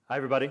Hi,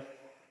 everybody.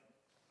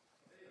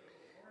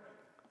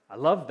 I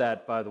love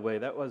that, by the way.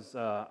 That was,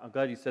 I'm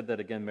glad you said that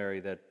again, Mary,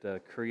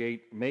 that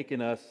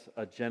making us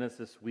a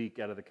Genesis week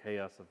out of the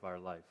chaos of our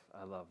life.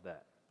 I love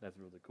that. That's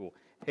really cool.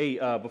 Hey,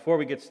 before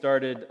we get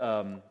started,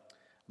 I'd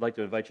like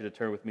to invite you to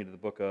turn with me to the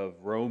book of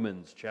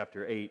Romans,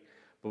 chapter 8.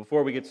 But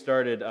before we get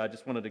started, I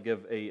just wanted to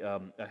give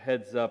a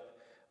heads up.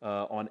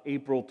 On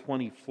April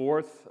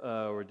 24th,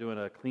 we're doing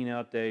a clean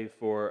out day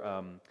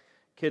for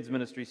kids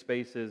ministry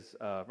spaces.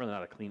 Really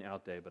not a clean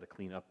out day, but a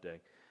clean up day.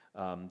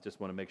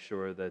 Just want to make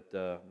sure that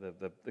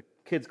the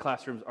kids'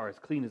 classrooms are as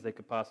clean as they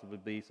could possibly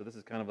be. So this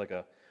is kind of like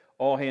a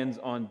all hands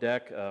on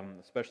deck,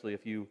 especially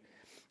if you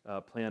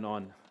plan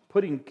on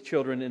putting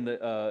children in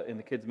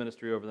the kids'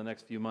 ministry over the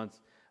next few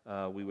months.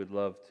 We would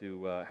love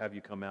to have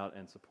you come out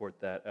and support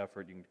that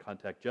effort. You can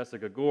contact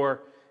Jessica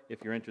Gore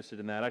if you're interested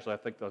in that. Actually, I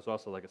think there's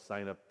also like a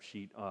sign-up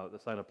sheet, the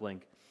sign-up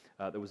link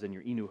that was in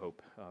your eNew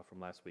Hope from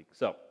last week.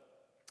 So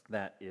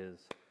that is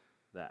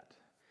that.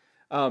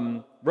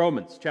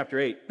 Romans chapter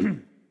 8.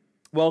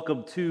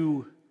 Welcome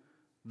to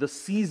the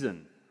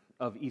season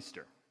of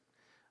Easter.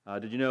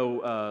 Did you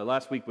know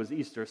last week was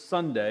Easter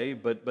Sunday,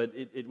 but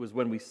it was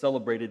when we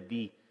celebrated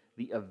the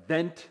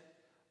event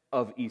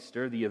of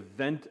Easter, the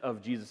event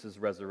of Jesus'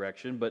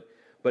 resurrection.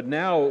 But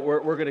now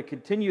we're going to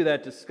continue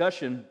that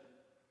discussion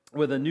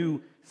with a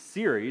new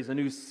series, a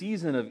new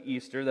season of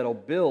Easter that'll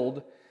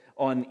build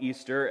on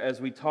Easter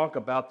as we talk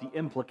about the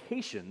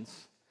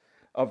implications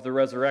of the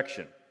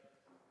resurrection.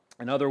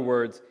 In other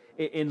words,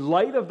 in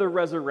light of the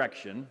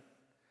resurrection,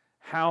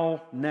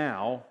 how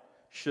now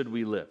should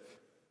we live?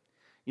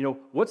 You know,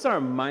 what's our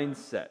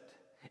mindset?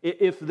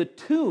 If the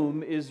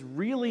tomb is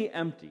really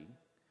empty,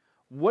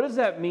 what does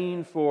that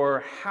mean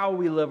for how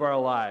we live our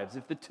lives?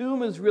 If the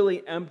tomb is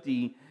really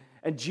empty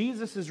and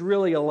Jesus is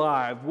really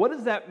alive, what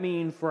does that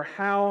mean for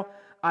how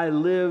I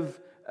live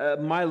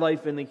my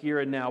life in the here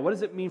and now? What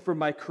does it mean for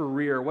my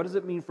career? What does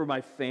it mean for my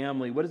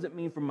family? What does it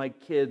mean for my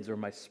kids or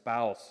my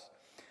spouse?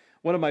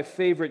 One of my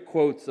favorite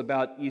quotes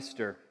about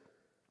Easter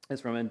is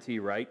from N.T.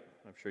 Wright.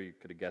 I'm sure you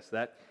could have guessed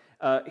that.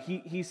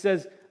 He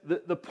says,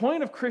 the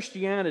point of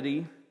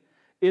Christianity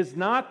is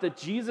not that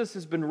Jesus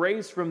has been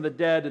raised from the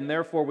dead and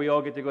therefore we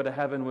all get to go to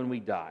heaven when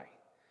we die.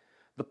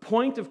 The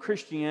point of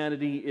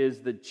Christianity is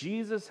that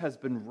Jesus has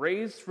been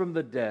raised from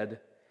the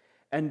dead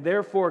and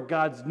therefore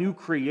God's new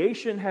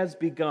creation has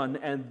begun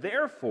and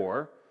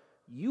therefore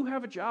you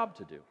have a job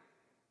to do.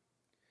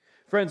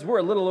 Friends, we're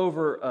a little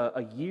over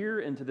a year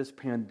into this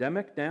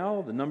pandemic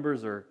now. The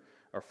numbers are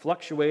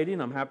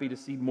fluctuating. I'm happy to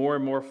see more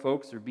and more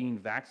folks are being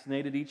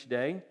vaccinated each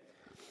day.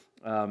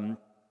 I'm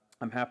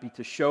happy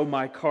to show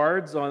my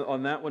cards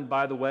on that one,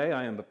 by the way.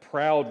 I am a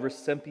proud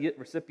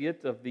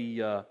recipient of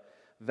the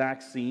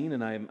vaccine,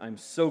 and I'm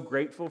so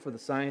grateful for the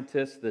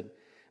scientists, the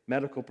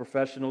medical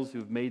professionals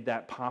who've made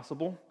that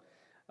possible.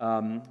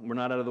 We're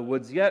not out of the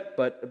woods yet,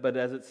 but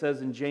as it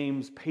says in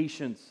James,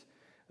 patience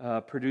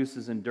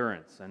produces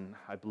endurance, and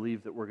I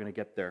believe that we're going to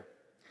get there.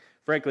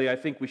 Frankly, I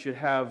think we should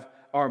have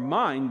our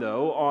mind,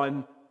 though,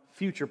 on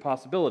future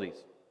possibilities.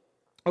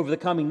 Over the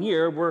coming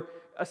year, we're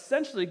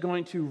essentially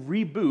going to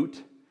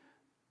reboot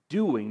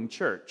doing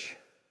church.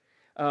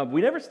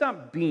 We never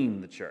stopped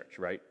being the church,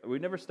 right? We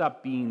never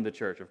stopped being the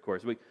church, of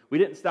course. We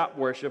didn't stop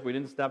worship. We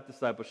didn't stop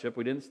discipleship.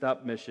 We didn't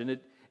stop mission.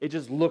 It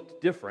just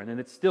looked different, and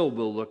it still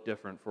will look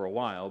different for a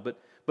while.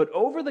 But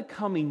over the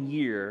coming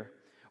year,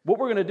 what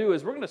we're going to do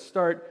is we're going to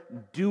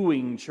start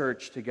doing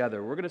church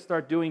together. We're going to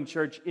start doing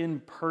church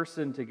in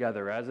person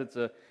together as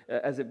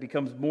it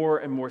becomes more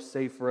and more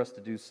safe for us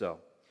to do so.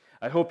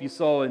 I hope you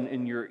saw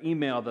in your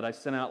email that I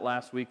sent out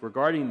last week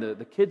regarding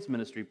the kids'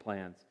 ministry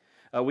plans.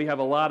 We have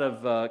a lot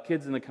of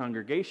kids in the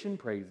congregation,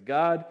 praise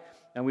God,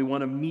 and we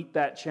want to meet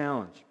that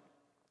challenge.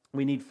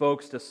 We need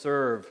folks to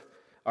serve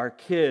our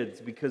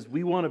kids because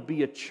we want to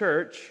be a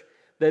church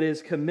that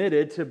is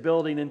committed to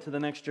building into the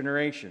next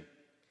generation.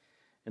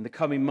 In the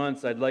coming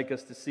months, I'd like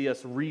us to see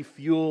us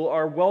refuel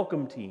our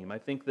welcome team. I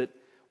think that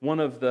one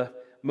of the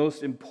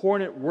most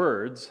important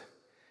words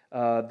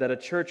that a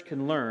church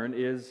can learn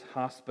is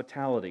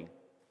hospitality.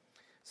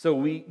 So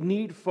we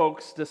need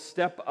folks to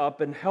step up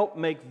and help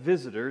make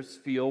visitors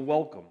feel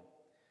welcome.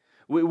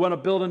 We want to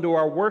build into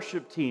our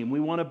worship team. We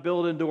want to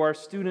build into our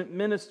student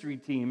ministry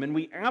team. And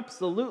we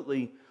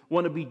absolutely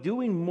want to be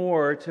doing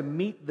more to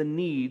meet the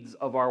needs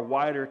of our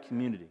wider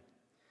community.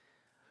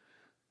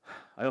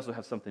 I also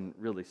have something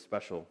really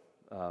special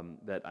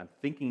that I'm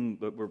thinking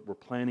that we're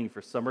planning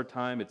for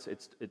summertime.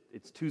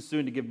 It's too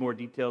soon to give more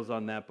details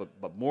on that,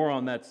 but more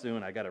on that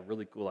soon. I got a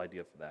really cool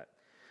idea for that.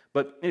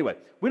 But anyway,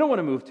 we don't want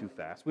to move too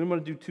fast. We don't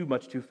want to do too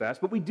much too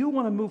fast, but we do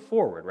want to move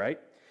forward, right?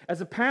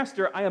 As a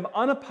pastor, I am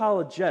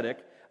unapologetic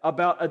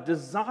about a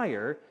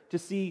desire to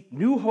see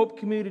New Hope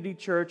Community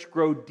Church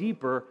grow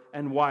deeper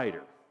and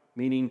wider.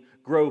 Meaning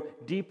grow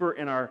deeper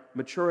in our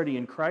maturity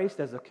in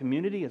Christ as a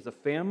community, as a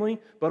family,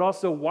 but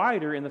also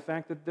wider in the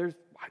fact that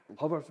I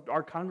love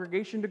our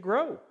congregation to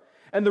grow.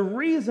 And the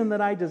reason that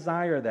I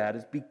desire that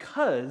is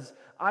because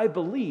I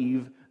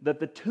believe that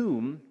the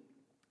tomb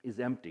is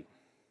empty.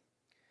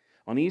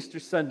 On Easter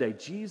Sunday,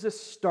 Jesus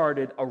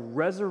started a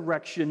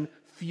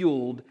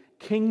resurrection-fueled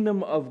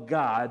kingdom of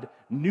God,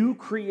 new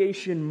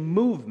creation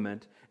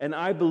movement, and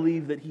I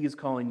believe that he is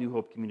calling New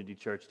Hope Community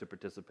Church to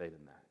participate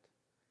in that.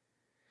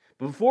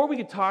 But before we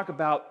could talk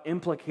about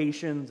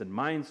implications and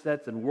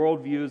mindsets and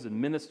worldviews and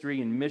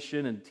ministry and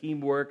mission and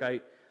teamwork,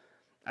 I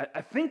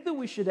think that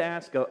we should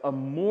ask a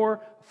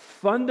more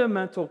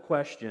fundamental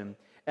question,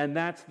 and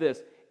that's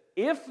this.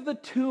 If the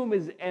tomb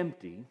is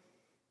empty,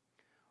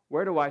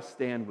 where do I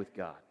stand with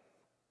God?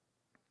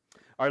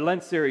 Our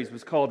Lent series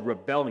was called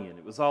Rebellion.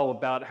 It was all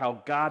about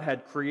how God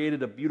had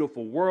created a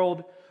beautiful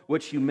world,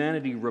 which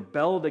humanity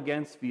rebelled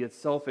against via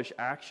selfish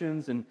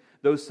actions, and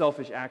those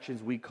selfish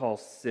actions we call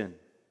sin.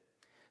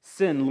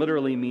 Sin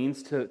literally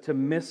means to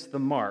miss the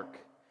mark.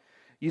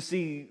 You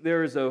see,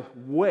 there is a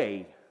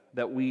way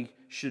that we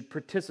should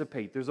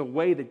participate. There's a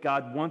way that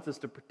God wants us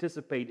to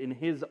participate in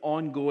his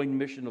ongoing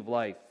mission of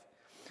life.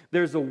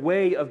 There's a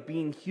way of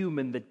being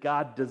human that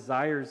God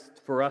desires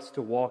for us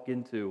to walk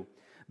into.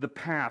 The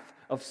path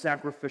of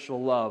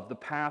sacrificial love, the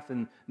path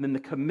and then the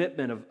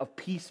commitment of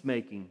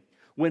peacemaking.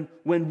 When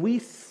we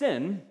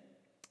sin,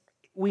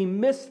 we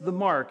miss the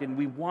mark and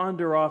we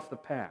wander off the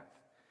path.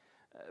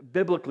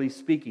 Biblically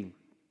speaking,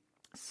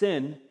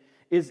 sin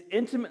is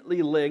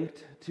intimately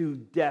linked to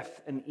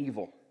death and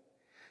evil.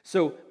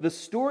 So the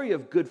story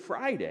of Good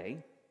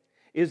Friday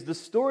is the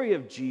story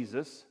of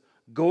Jesus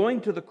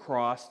going to the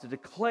cross to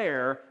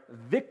declare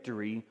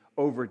victory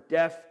over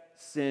death,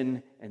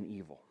 sin, and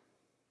evil.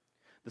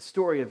 The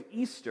story of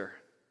Easter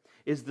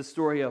is the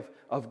story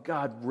of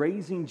God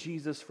raising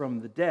Jesus from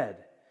the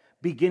dead,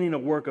 beginning a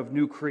work of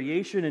new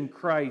creation in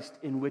Christ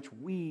in which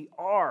we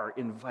are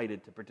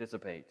invited to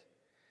participate.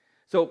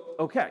 So,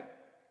 okay,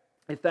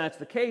 if that's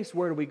the case,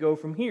 where do we go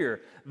from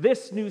here?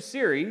 This new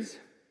series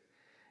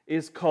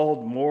is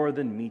called More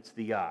Than Meets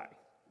the Eye.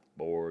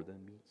 More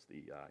Than Meets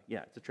the Eye.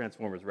 Yeah, it's a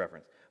Transformers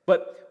reference.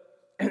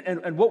 But,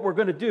 and what we're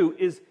going to do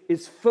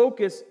is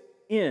focus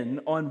in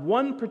on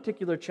one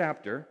particular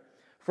chapter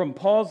from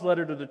Paul's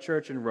letter to the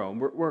church in Rome.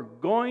 We're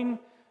going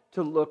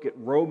to look at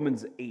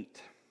Romans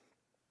 8.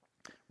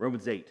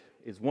 Romans 8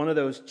 is one of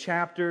those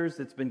chapters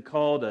that's been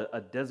called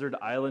a desert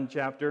island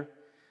chapter.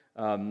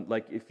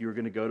 Like if you were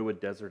going to go to a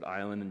desert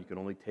island and you could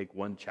only take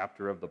one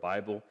chapter of the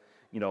Bible,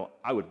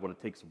 I would want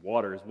to take some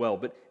water as well.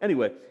 But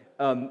anyway,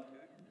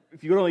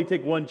 if you could only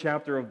take one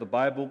chapter of the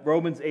Bible,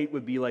 Romans 8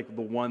 would be like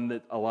the one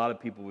that a lot of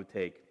people would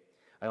take.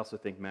 I also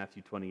think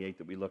Matthew 28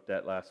 that we looked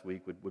at last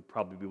week would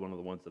probably be one of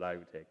the ones that I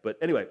would take. But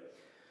anyway,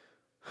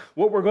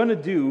 what we're going to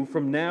do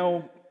from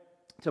now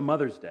to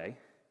Mother's Day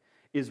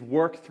is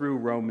work through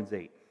Romans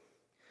 8.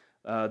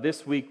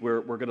 This week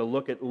we're going to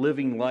look at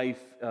living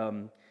life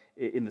in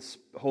the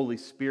Holy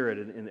Spirit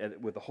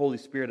and with the Holy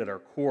Spirit at our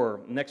core.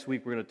 Next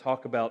week we're going to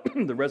talk about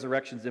the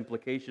resurrection's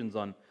implications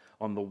on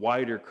the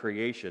wider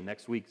creation.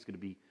 Next week is going to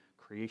be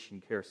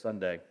Creation Care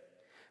Sunday.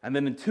 And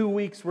then in 2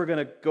 weeks we're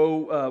going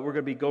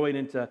to be going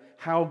into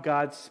how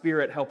God's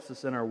Spirit helps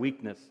us in our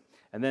weakness.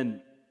 And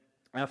then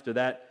after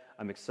that,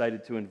 I'm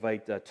excited to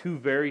invite two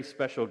very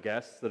special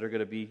guests that are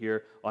going to be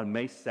here on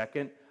May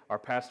 2nd. Our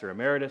pastor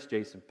emeritus,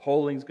 Jason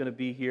Poling, is going to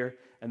be here.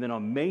 And then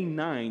on May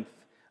 9th,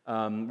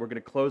 we're going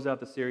to close out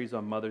the series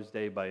on Mother's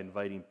Day by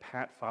inviting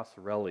Pat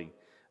Fossarelli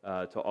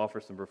to offer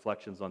some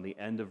reflections on the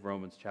end of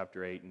Romans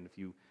chapter 8. And if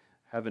you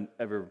haven't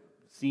ever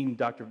seen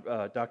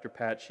Dr.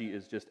 Pat, she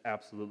is just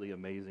absolutely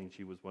amazing.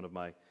 She was one of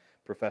my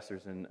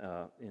professors in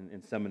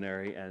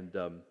seminary, and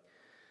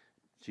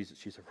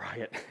she's a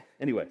riot.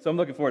 Anyway, so I'm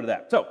looking forward to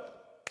that. So,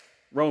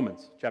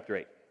 Romans chapter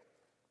 8.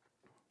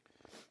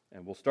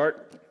 And we'll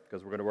start,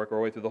 because we're going to work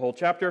our way through the whole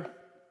chapter,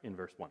 in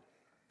verse 1.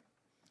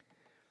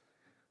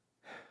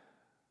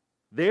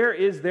 There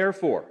is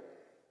therefore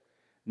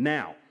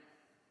now,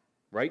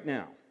 right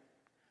now,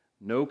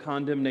 no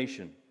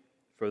condemnation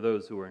for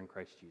those who are in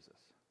Christ Jesus.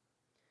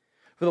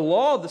 For the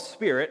law of the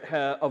Spirit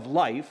of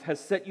life has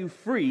set you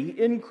free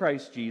in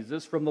Christ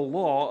Jesus from the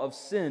law of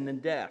sin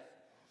and death.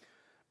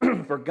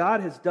 For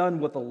God has done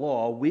what the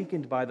law,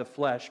 weakened by the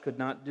flesh, could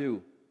not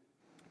do.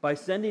 By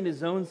sending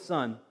his own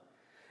Son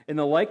in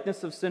the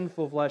likeness of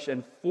sinful flesh,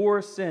 and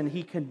for sin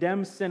he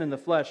condemned sin in the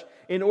flesh,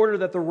 in order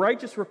that the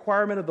righteous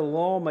requirement of the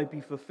law might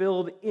be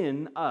fulfilled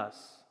in us,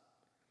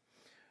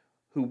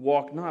 who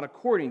walk not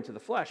according to the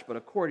flesh, but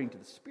according to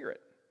the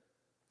Spirit.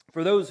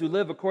 For those who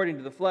live according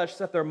to the flesh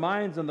set their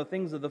minds on the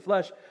things of the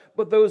flesh,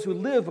 but those who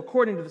live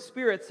according to the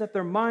Spirit set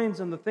their minds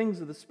on the things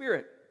of the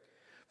Spirit.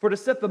 For to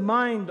set the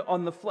mind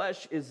on the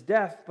flesh is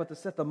death, but to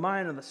set the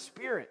mind on the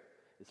Spirit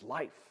is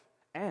life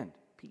and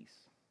peace.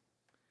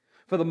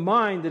 For the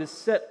mind that is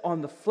set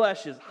on the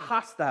flesh is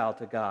hostile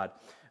to God,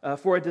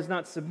 for it does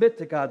not submit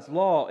to God's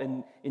law,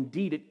 and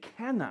indeed it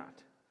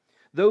cannot.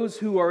 Those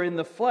who are in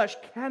the flesh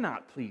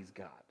cannot please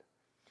God.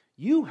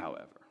 You,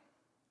 however,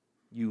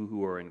 you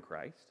who are in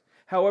Christ,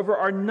 however,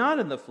 are not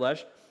in the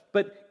flesh,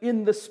 but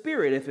in the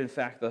Spirit, if in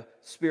fact the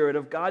Spirit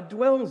of God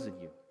dwells in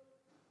you.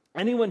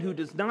 Anyone who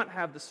does not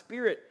have the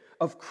Spirit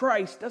of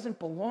Christ doesn't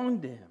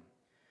belong to him.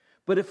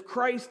 But if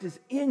Christ is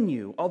in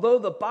you, although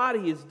the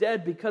body is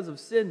dead because of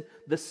sin,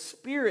 the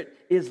Spirit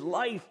is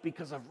life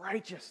because of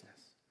righteousness.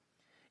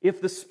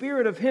 If the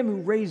Spirit of him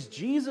who raised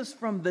Jesus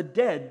from the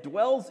dead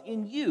dwells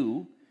in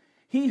you,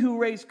 he who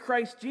raised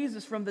Christ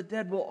Jesus from the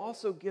dead will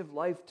also give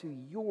life to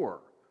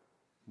your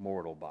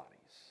mortal bodies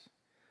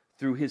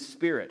through his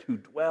Spirit who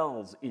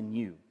dwells in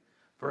you.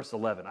 Verse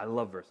 11. I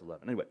love verse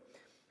 11. Anyway,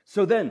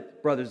 so then,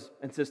 brothers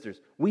and sisters,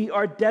 we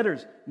are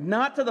debtors,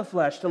 not to the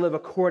flesh, to live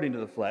according to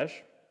the flesh.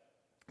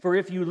 For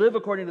if you live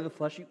according to the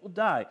flesh, you will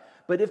die.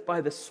 But if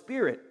by the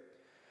Spirit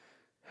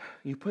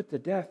you put to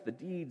death the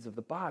deeds of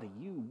the body,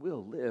 you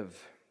will live.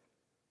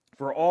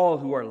 For all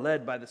who are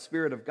led by the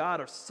Spirit of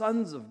God are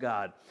sons of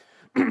God.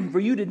 For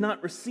you did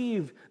not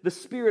receive the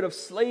spirit of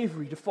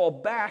slavery to fall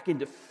back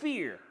into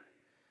fear,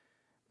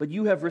 but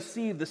you have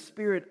received the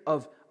spirit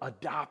of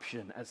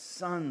adoption as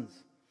sons,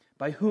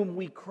 by whom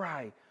we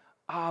cry,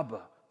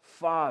 Abba,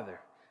 Father,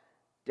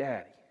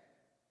 Daddy.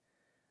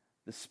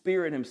 The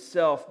Spirit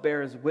himself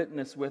bears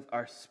witness with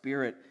our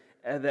spirit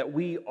that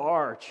we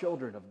are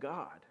children of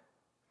God.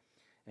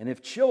 And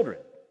if children,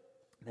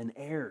 then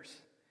heirs,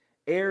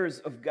 heirs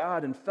of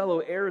God and fellow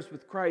heirs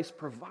with Christ,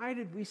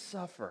 provided we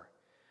suffer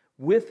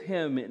with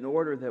him in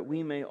order that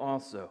we may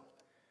also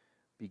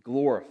be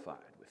glorified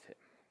with him.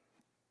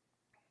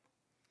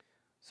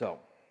 So,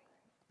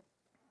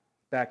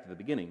 back to the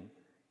beginning.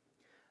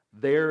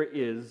 There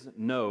is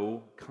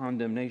no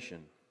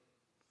condemnation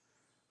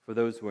for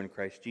those who are in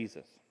Christ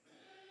Jesus.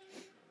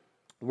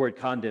 The word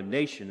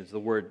condemnation is the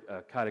word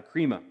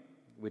katakrima,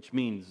 which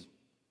means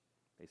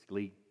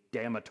basically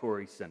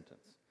damnatory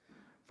sentence.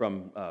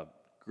 From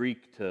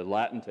Greek to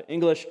Latin to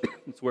English,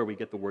 it's where we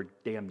get the word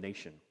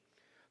damnation.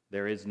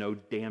 There is no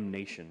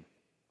damnation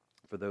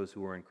for those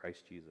who are in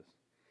Christ Jesus.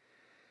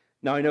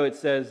 Now, I know it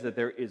says that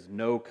there is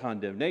no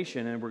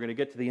condemnation, and we're going to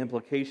get to the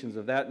implications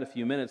of that in a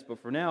few minutes, but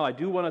for now, I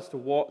do want us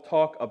to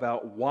talk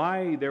about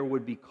why there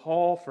would be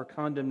call for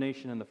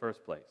condemnation in the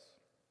first place.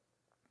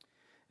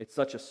 It's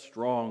such a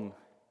strong,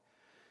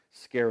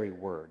 scary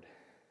word.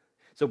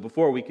 So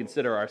before we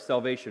consider our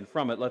salvation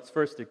from it, let's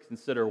first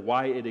consider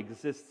why it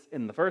exists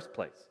in the first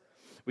place.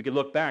 We could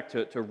look back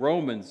to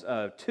Romans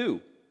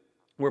 2,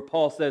 where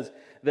Paul says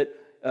that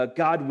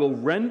God will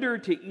render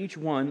to each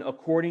one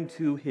according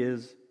to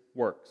his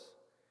works.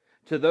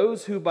 To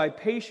those who by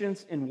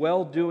patience and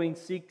well-doing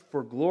seek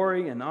for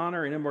glory and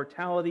honor and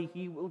immortality,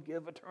 he will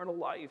give eternal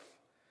life.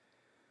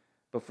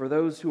 But for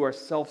those who are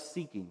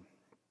self-seeking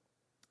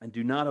and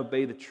do not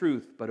obey the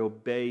truth, but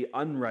obey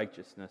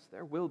unrighteousness,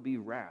 there will be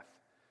wrath.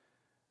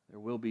 There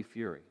will be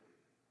fury.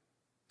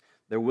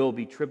 There will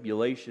be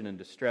tribulation and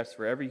distress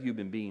for every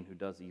human being who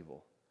does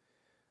evil.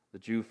 The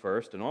Jew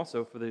first, and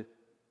also for the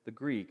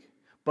Greek.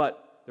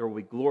 But there will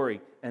be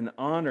glory and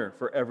honor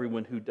for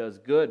everyone who does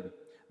good,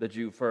 the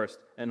Jew first,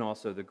 and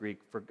also the Greek.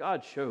 For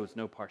God shows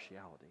no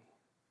partiality.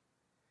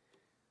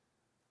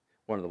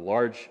 One of the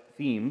large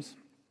themes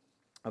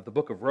of the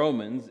book of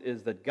Romans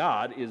is that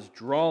God is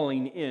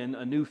drawing in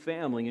a new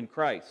family in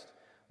Christ.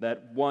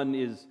 That one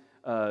is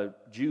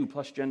Jew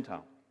plus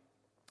Gentile.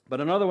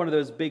 But another one of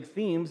those big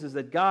themes is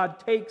that God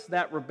takes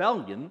that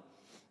rebellion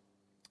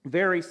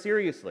very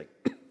seriously.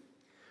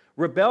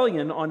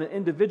 Rebellion on an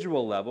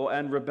individual level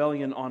and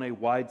rebellion on a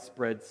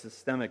widespread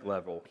systemic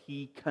level.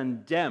 He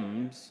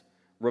condemns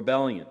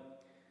rebellion.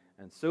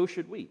 And so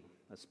should we,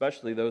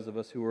 especially those of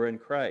us who are in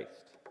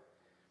Christ.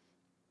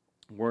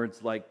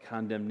 Words like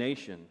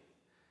condemnation,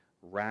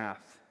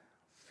 wrath,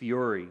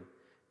 fury,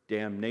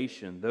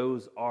 damnation,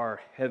 those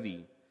are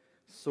heavy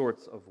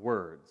sorts of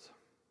words.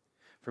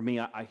 For me,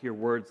 I hear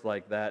words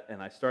like that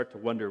and I start to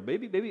wonder,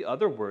 maybe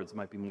other words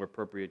might be more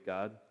appropriate,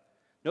 God.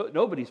 No,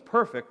 nobody's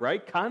perfect,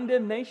 right?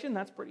 Condemnation,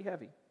 that's pretty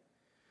heavy.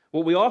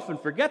 What we often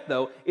forget,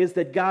 though, is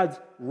that God's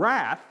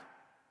wrath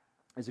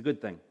is a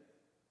good thing.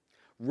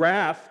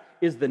 Wrath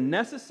is the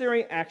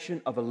necessary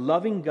action of a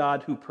loving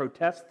God who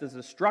protests the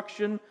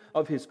destruction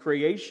of his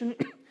creation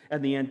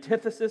and the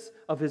antithesis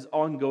of his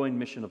ongoing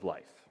mission of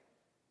life.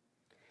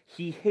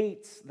 He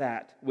hates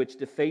that which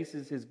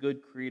defaces his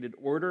good created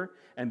order,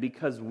 and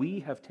because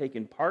we have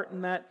taken part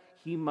in that,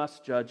 he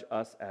must judge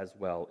us as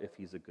well if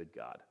he's a good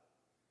God.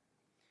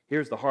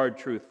 Here's the hard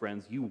truth,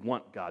 friends. You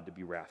want God to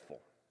be wrathful.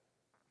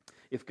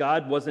 If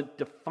God wasn't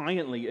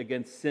defiantly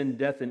against sin,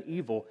 death, and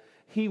evil,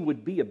 he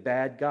would be a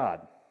bad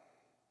God.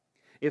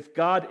 If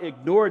God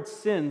ignored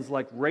sins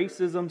like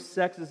racism,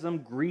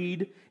 sexism,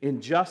 greed,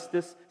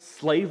 injustice,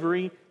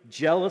 slavery,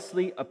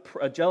 jealousy,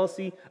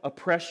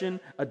 oppression,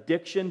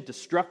 addiction,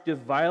 destructive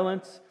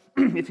violence,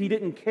 if he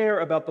didn't care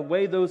about the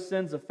way those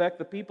sins affect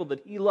the people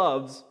that he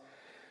loves,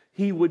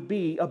 he would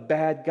be a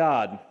bad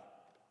God.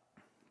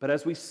 But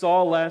as we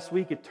saw last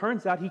week, it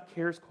turns out he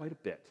cares quite a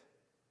bit.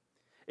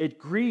 It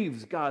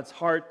grieves God's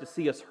heart to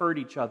see us hurt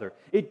each other.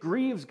 It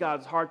grieves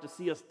God's heart to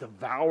see us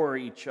devour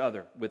each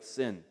other with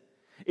sin.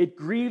 It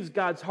grieves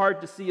God's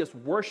heart to see us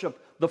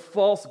worship the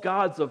false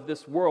gods of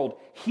this world.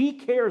 He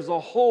cares a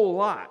whole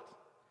lot.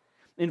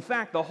 In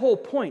fact, the whole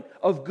point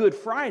of Good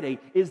Friday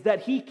is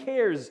that he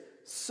cares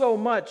so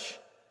much,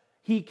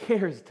 he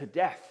cares to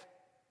death.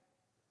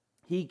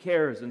 He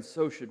cares, and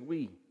so should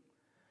we.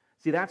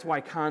 See, that's why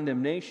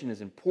condemnation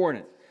is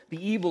important.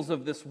 The evils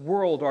of this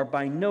world are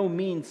by no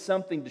means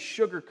something to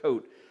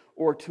sugarcoat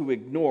or to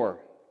ignore.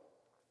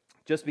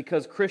 Just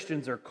because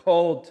Christians are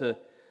called to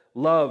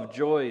love,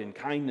 joy, and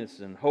kindness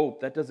and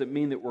hope, that doesn't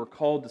mean that we're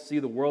called to see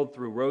the world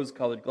through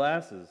rose-colored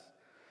glasses.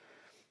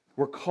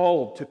 We're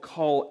called to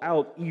call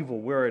out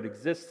evil where it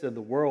exists in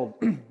the world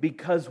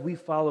because we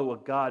follow a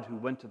God who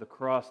went to the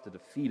cross to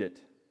defeat it.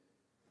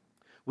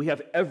 We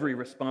have every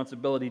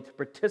responsibility to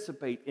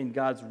participate in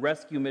God's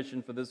rescue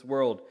mission for this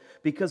world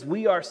because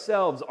we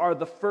ourselves are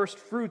the first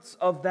fruits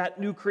of that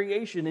new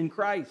creation in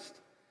Christ.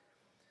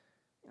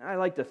 I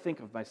like to think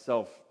of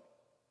myself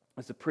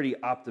as a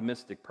pretty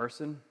optimistic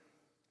person.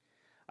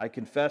 I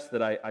confess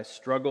that I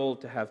struggle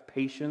to have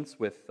patience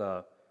with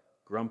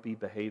grumpy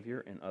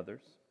behavior in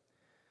others.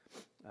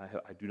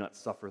 I do not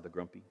suffer the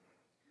grumpy.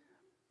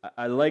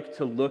 I like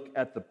to look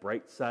at the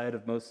bright side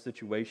of most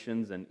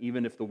situations, and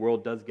even if the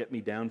world does get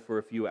me down for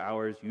a few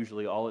hours,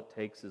 usually all it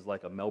takes is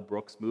like a Mel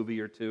Brooks movie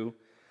or two,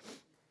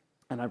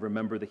 and I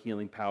remember the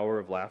healing power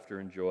of laughter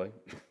and joy.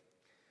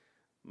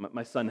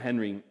 My son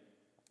Henry,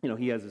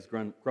 he has his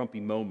grumpy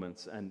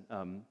moments, and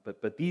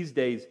but these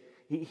days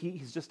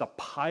he's just a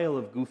pile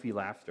of goofy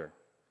laughter.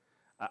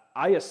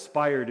 I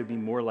aspire to be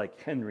more like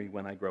Henry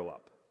when I grow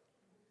up.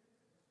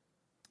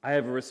 I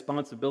have a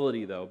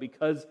responsibility, though,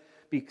 because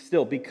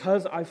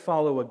I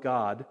follow a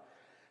God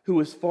who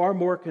is far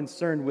more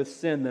concerned with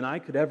sin than I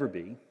could ever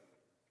be.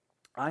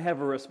 I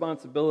have a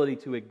responsibility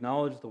to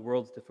acknowledge the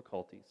world's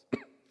difficulties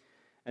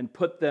and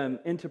put them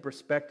into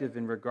perspective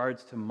in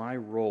regards to my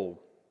role,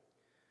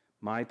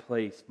 my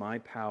place, my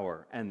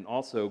power, and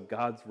also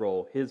God's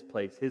role, His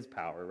place, His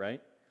power,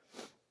 right?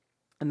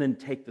 And then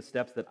take the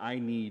steps that I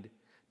need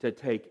to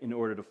take in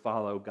order to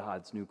follow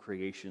God's new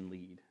creation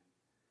lead.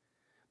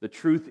 The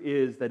truth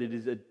is that it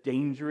is a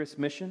dangerous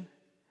mission.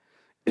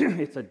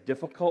 It's a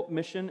difficult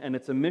mission, and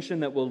it's a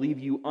mission that will leave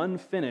you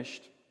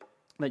unfinished,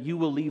 that you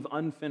will leave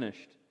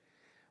unfinished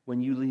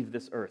when you leave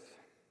this earth.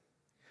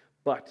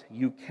 But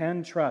you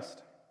can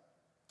trust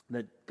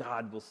that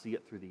God will see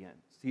it through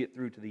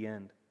to the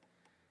end.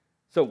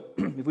 So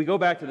if we go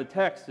back to the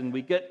text and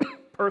we get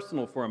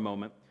personal for a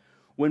moment,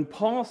 when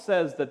Paul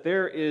says that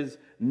there is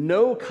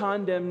no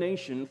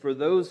condemnation for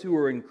those who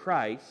are in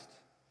Christ,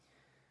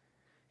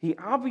 he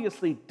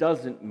obviously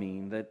doesn't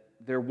mean that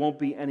there won't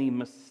be any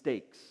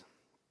mistakes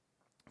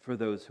for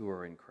those who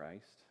are in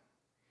Christ.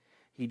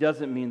 He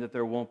doesn't mean that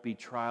there won't be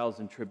trials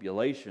and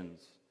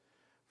tribulations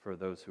for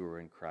those who are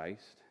in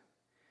Christ.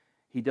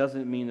 He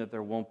doesn't mean that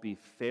there won't be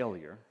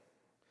failure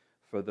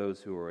for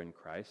those who are in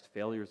Christ.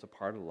 Failure is a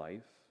part of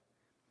life.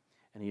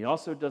 And he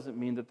also doesn't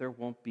mean that there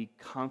won't be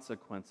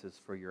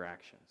consequences for your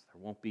actions.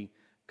 There won't be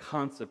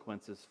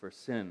consequences for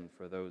sin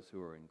for those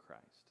who are in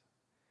Christ.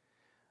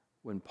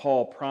 When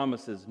Paul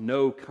promises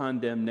no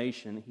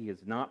condemnation, he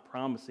is not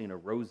promising a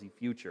rosy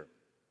future,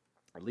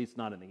 or at least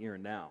not in the here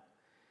and now.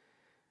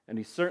 And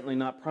he's certainly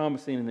not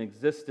promising an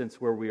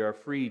existence where we are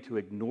free to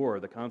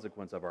ignore the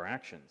consequence of our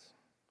actions.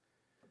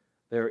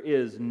 There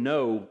is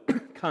no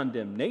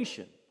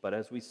condemnation, but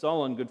as we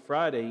saw on Good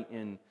Friday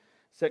in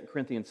 2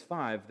 Corinthians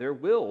 5, there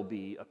will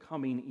be a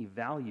coming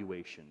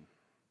evaluation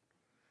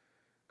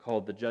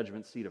called the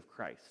judgment seat of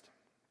Christ,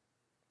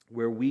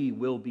 where we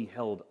will be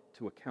held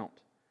to account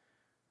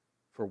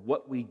for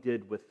what we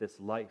did with this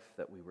life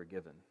that we were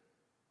given.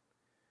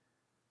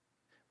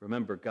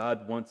 Remember,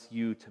 God wants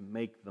you to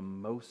make the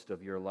most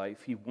of your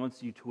life. He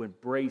wants you to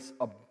embrace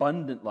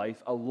abundant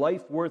life, a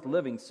life worth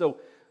living. So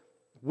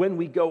when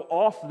we go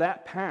off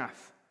that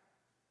path,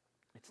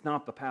 it's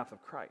not the path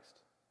of Christ.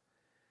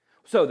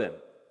 So then,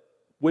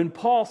 when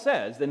Paul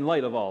says, in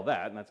light of all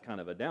that, and that's kind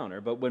of a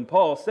downer, but when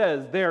Paul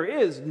says there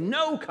is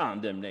no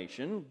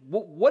condemnation,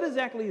 what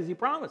exactly is he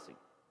promising?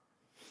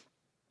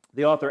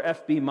 The author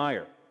F.B.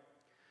 Meyer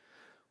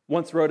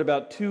once wrote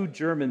about two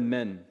German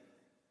men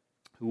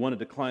who wanted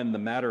to climb the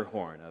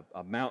Matterhorn,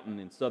 a mountain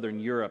in southern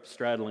Europe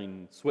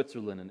straddling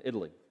Switzerland and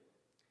Italy.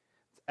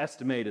 It's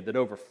estimated that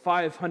over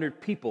 500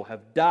 people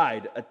have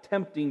died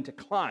attempting to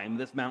climb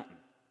this mountain.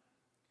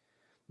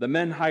 The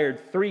men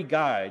hired 3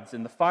 guides,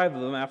 and the 5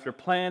 of them, after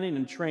planning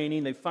and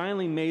training, they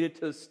finally made it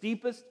to the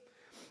steepest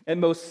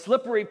and most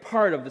slippery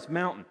part of this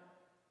mountain.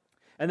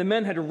 And the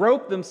men had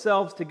roped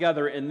themselves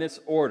together in this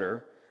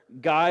order: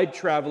 guide,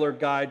 traveler,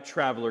 guide,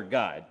 traveler,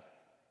 guide,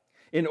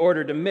 in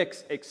order to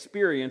mix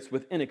experience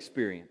with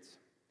inexperience.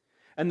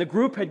 And the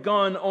group had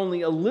gone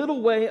only a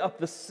little way up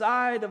the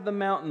side of the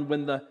mountain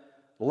when the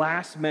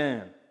last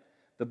man,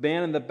 the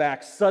man in the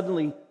back,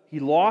 suddenly he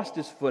lost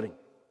his footing.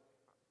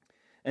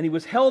 And he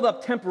was held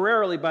up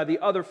temporarily by the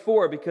other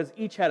 4 because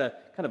each had a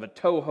kind of a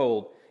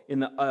toehold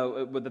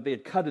that they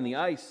had cut in the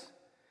ice.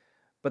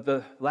 But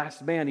the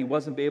last man, he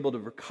wasn't able to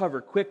recover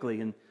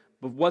quickly, and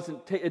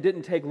it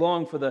didn't take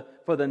long for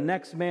the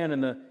next man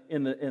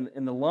in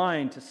the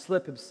line to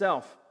slip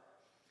himself.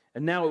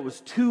 And now it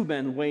was 2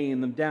 men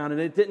weighing them down, and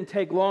it didn't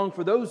take long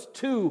for those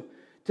 2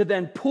 to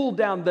then pull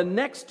down the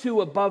next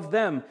two above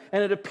them.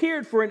 And it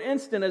appeared for an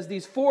instant as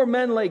these four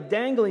men lay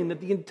dangling that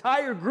the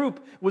entire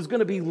group was going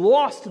to be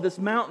lost to this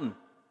mountain.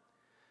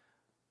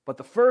 But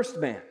the first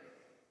man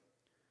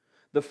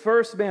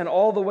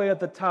all the way at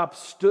the top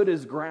stood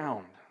his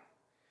ground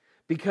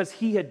because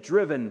he had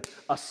driven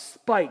a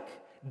spike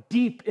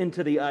deep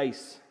into the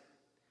ice.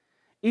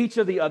 Each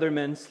of the other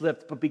men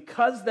slipped, but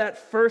because that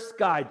first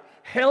guide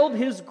held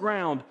his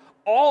ground,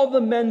 all the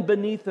men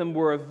beneath him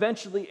were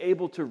eventually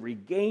able to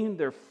regain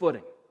their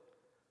footing.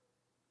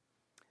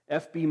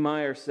 F.B.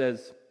 Meyer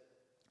says,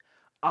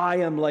 "I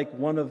am like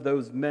one of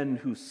those men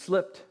who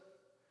slipped,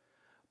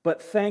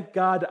 but thank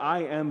God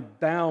I am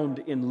bound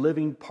in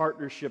living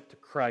partnership to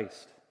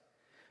Christ.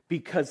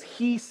 Because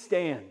he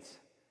stands,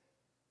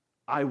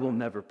 I will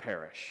never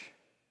perish."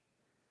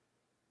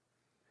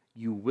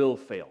 You will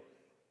fail.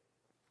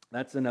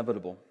 That's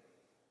inevitable.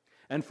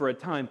 And for a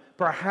time,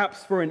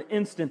 perhaps for an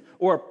instant,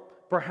 or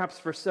perhaps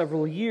for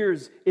several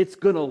years, it's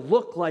going to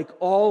look like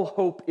all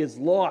hope is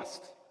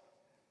lost.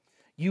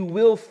 You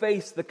will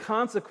face the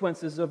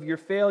consequences of your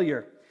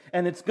failure,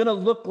 and it's going to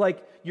look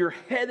like you're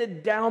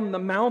headed down the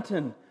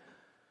mountain.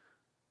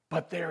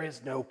 But there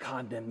is no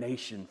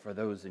condemnation for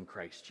those in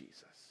Christ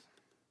Jesus.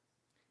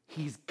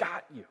 He's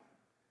got you.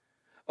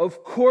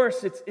 Of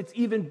course, it's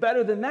even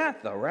better than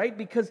that, though, right?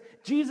 Because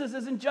Jesus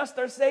isn't just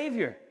our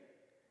Savior.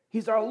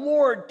 He's our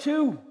Lord,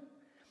 too.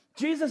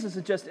 Jesus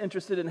isn't just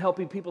interested in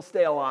helping people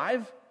stay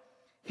alive.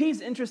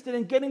 He's interested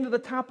in getting to the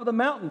top of the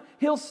mountain.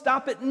 He'll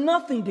stop at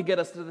nothing to get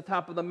us to the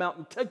top of the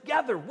mountain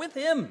together with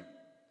him.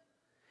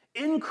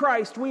 In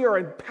Christ, we are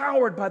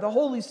empowered by the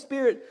Holy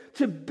Spirit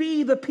to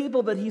be the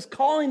people that he's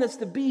calling us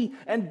to be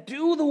and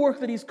do the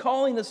work that he's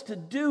calling us to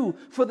do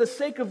for the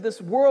sake of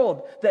this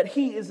world that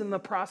he is in the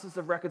process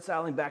of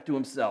reconciling back to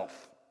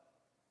himself.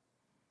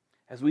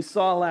 As we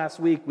saw last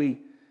week,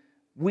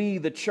 we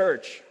the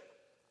church,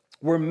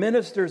 we're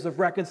ministers of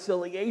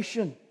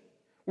reconciliation.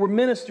 We're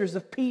ministers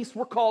of peace.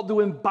 We're called to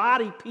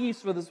embody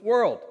peace for this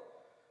world.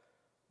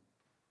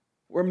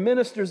 We're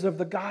ministers of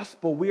the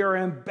gospel. We are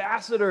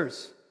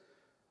ambassadors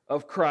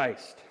of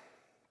Christ.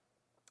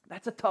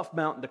 That's a tough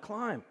mountain to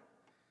climb.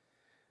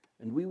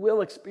 And we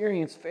will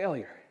experience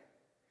failure.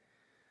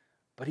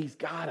 But he's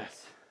got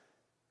us.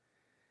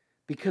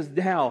 Because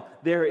now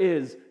there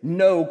is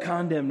no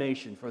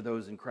condemnation for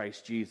those in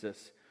Christ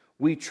Jesus.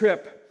 We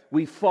trip.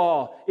 We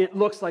fall. It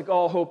looks like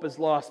all hope is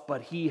lost,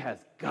 but he has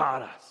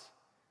got us.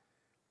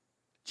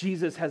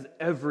 Jesus has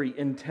every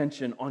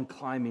intention on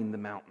climbing the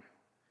mountain.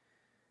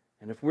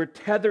 And if we're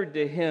tethered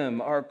to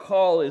him, our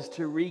call is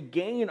to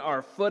regain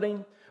our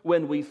footing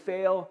when we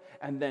fail,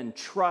 and then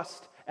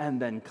trust, and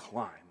then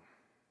climb.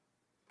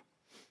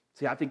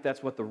 See, I think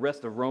that's what the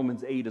rest of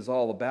Romans 8 is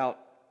all about.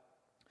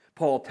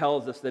 Paul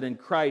tells us that in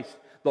Christ,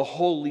 the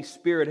Holy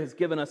Spirit has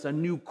given us a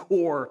new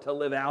core to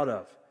live out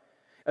of.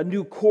 A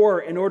new core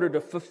in order to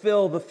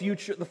fulfill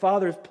the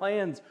Father's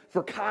plans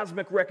for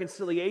cosmic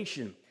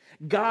reconciliation.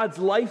 God's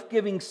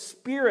life-giving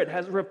Spirit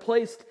has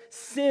replaced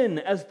sin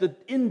as the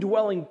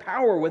indwelling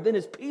power within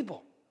his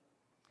people.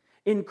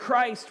 In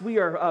Christ,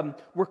 we're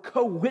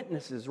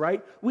co-witnesses,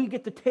 right? We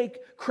get to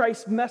take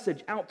Christ's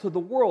message out to the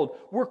world.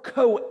 We're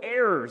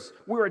co-heirs.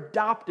 We're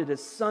adopted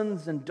as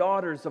sons and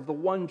daughters of the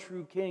one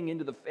true King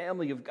into the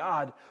family of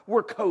God.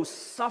 We're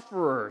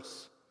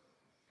co-sufferers,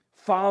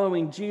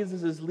 following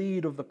Jesus'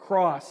 lead of the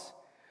cross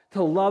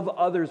to love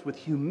others with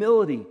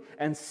humility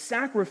and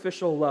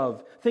sacrificial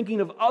love,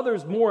 thinking of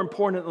others more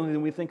importantly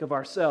than we think of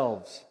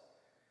ourselves.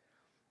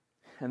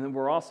 And then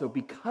we're also,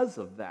 because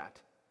of that,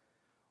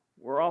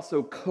 we're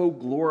also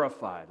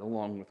co-glorified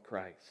along with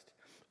Christ.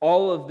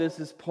 All of this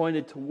is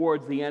pointed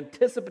towards the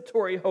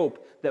anticipatory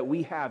hope that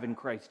we have in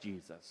Christ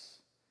Jesus.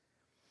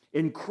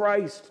 In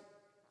Christ,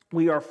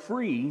 we are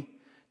free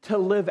to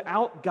live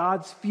out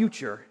God's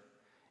future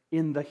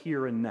in the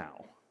here and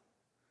now.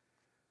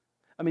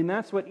 I mean,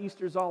 that's what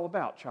Easter's all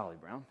about, Charlie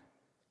Brown.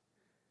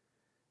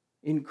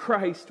 In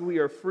Christ, we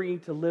are free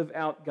to live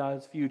out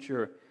God's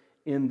future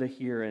in the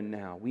here and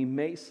now. We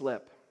may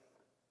slip,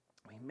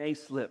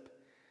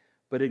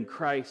 but in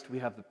Christ, we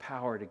have the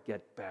power to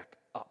get back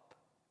up.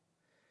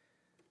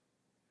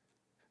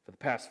 For the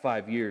past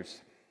 5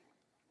 years,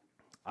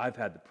 I've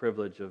had the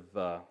privilege of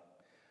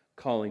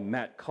calling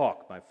Matt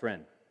Kalk my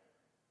friend.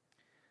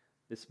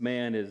 This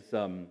man is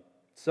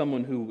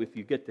someone who, if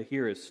you get to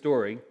hear his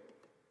story,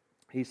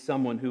 he's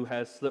someone who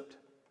has slipped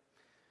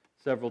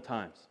several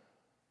times.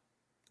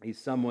 He's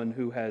someone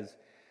who has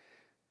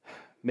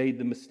made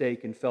the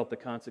mistake and felt the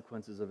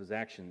consequences of his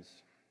actions.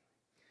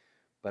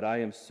 But I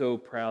am so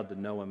proud to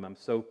know him. I'm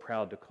so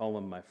proud to call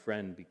him my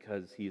friend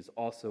because he is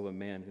also a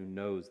man who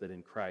knows that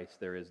in Christ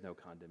there is no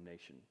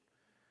condemnation.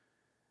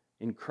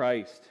 In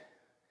Christ,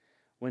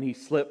 when he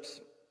slips,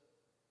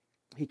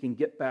 he can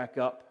get back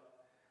up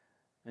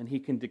and he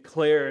can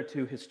declare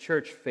to his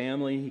church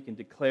family, he can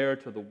declare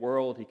to the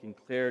world, he can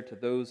declare to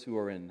those who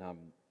are in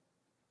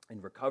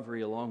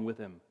recovery along with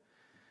him.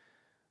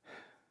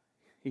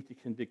 He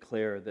can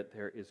declare that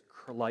there is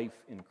life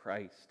in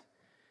Christ.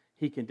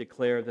 He can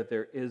declare that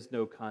there is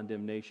no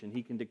condemnation.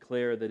 He can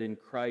declare that in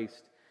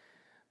Christ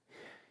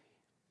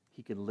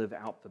he can live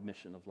out the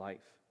mission of life.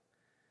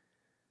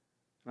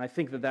 And I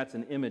think that that's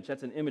an image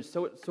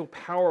so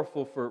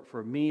powerful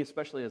for me,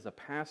 especially as a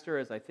pastor,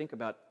 as I think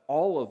about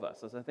all of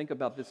us, as I think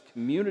about this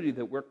community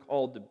that we're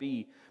called to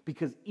be,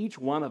 because each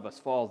one of us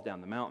falls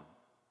down the mountain.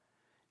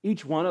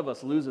 Each one of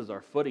us loses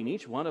our footing.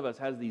 Each one of us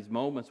has these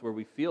moments where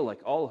we feel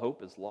like all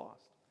hope is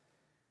lost.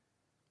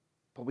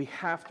 But we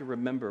have to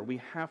remember,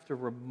 we have to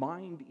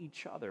remind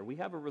each other, we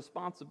have a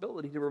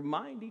responsibility to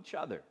remind each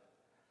other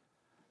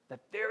that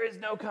there is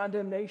no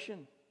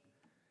condemnation.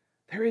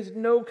 There is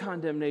no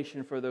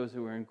condemnation for those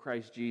who are in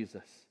Christ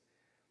Jesus.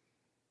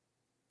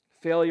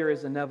 Failure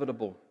is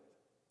inevitable,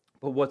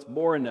 but what's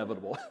more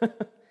inevitable, I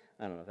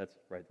don't know if that's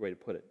the right way to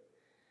put it,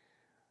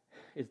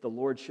 is the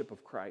lordship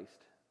of Christ,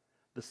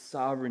 the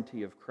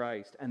sovereignty of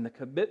Christ, and the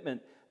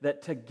commitment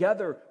that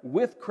together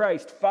with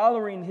Christ,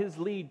 following his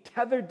lead,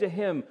 tethered to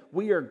him,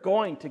 we are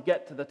going to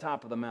get to the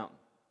top of the mountain.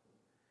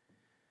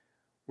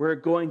 We're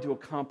going to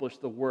accomplish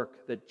the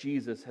work that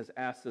Jesus has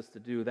asked us to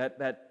do.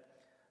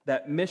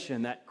 That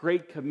mission, that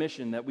great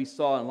commission that we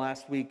saw in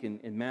last week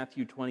in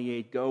Matthew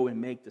 28, go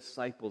and make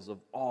disciples of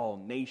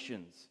all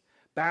nations,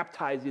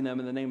 baptizing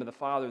them in the name of the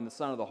Father and the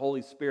Son and the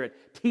Holy Spirit,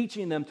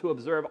 teaching them to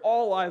observe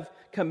all I've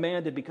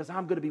commanded, because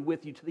I'm going to be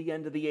with you to the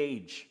end of the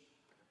age.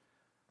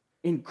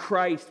 In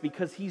Christ,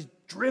 because he's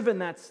driven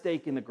that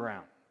stake in the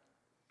ground.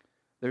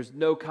 There's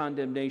no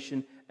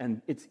condemnation,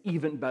 and it's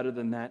even better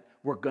than that.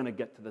 We're going to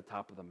get to the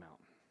top of the mountain.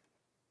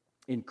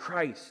 In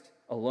Christ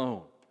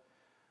alone,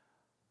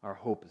 our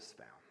hope is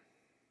found.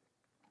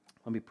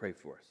 Let me pray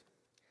for us.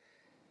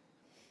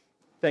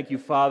 Thank you,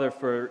 Father,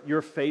 for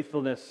your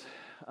faithfulness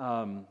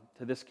to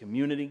this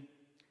community.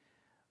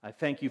 I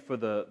thank you for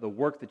the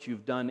work that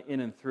you've done in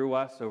and through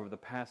us over the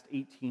past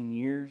 18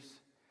 years.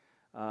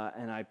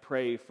 And I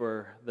pray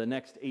for the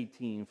next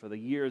 18, for the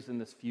years in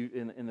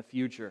the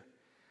future,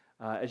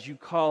 as you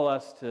call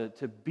us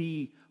to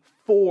be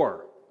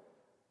for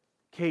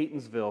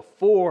Catonsville,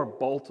 for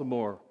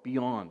Baltimore,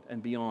 beyond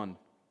and beyond.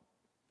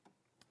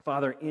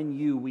 Father, in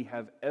you we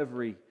have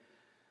every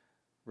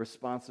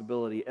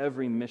responsibility,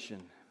 every mission,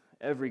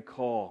 every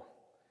call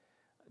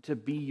to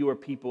be your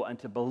people and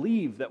to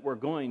believe that we're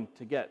going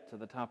to get to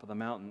the top of the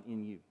mountain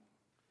in you.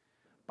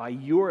 By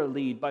your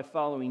lead, by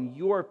following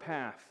your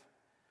path,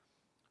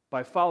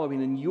 by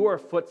following in your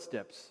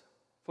footsteps,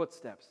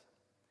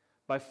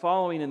 by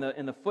following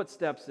in the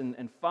footsteps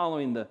and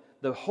following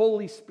the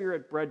Holy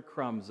Spirit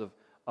breadcrumbs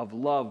of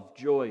love,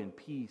 joy, and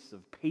peace, of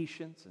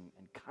patience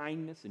and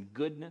kindness and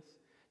goodness,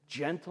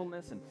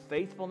 gentleness and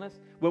faithfulness.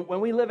 When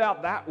we live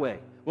out that way,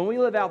 when we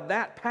live out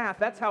that path,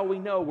 that's how we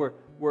know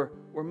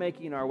we're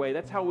making our way.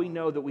 That's how we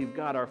know that we've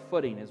got our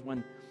footing, is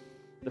when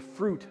the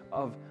fruit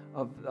of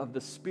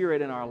the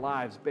Spirit in our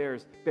lives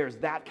bears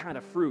that kind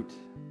of fruit.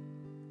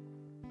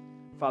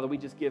 Father, we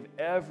just give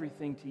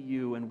everything to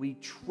you, and we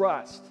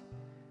trust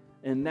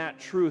in that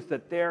truth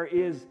that there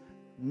is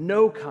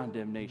no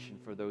condemnation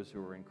for those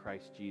who are in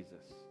Christ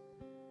Jesus.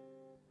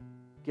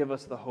 Give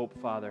us the hope,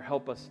 Father.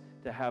 Help us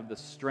to have the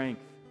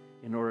strength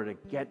in order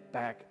to get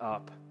back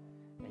up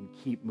and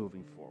keep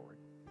moving forward.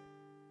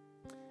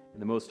 In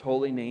the most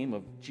holy name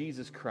of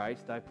Jesus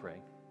Christ, I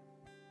pray.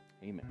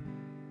 Amen.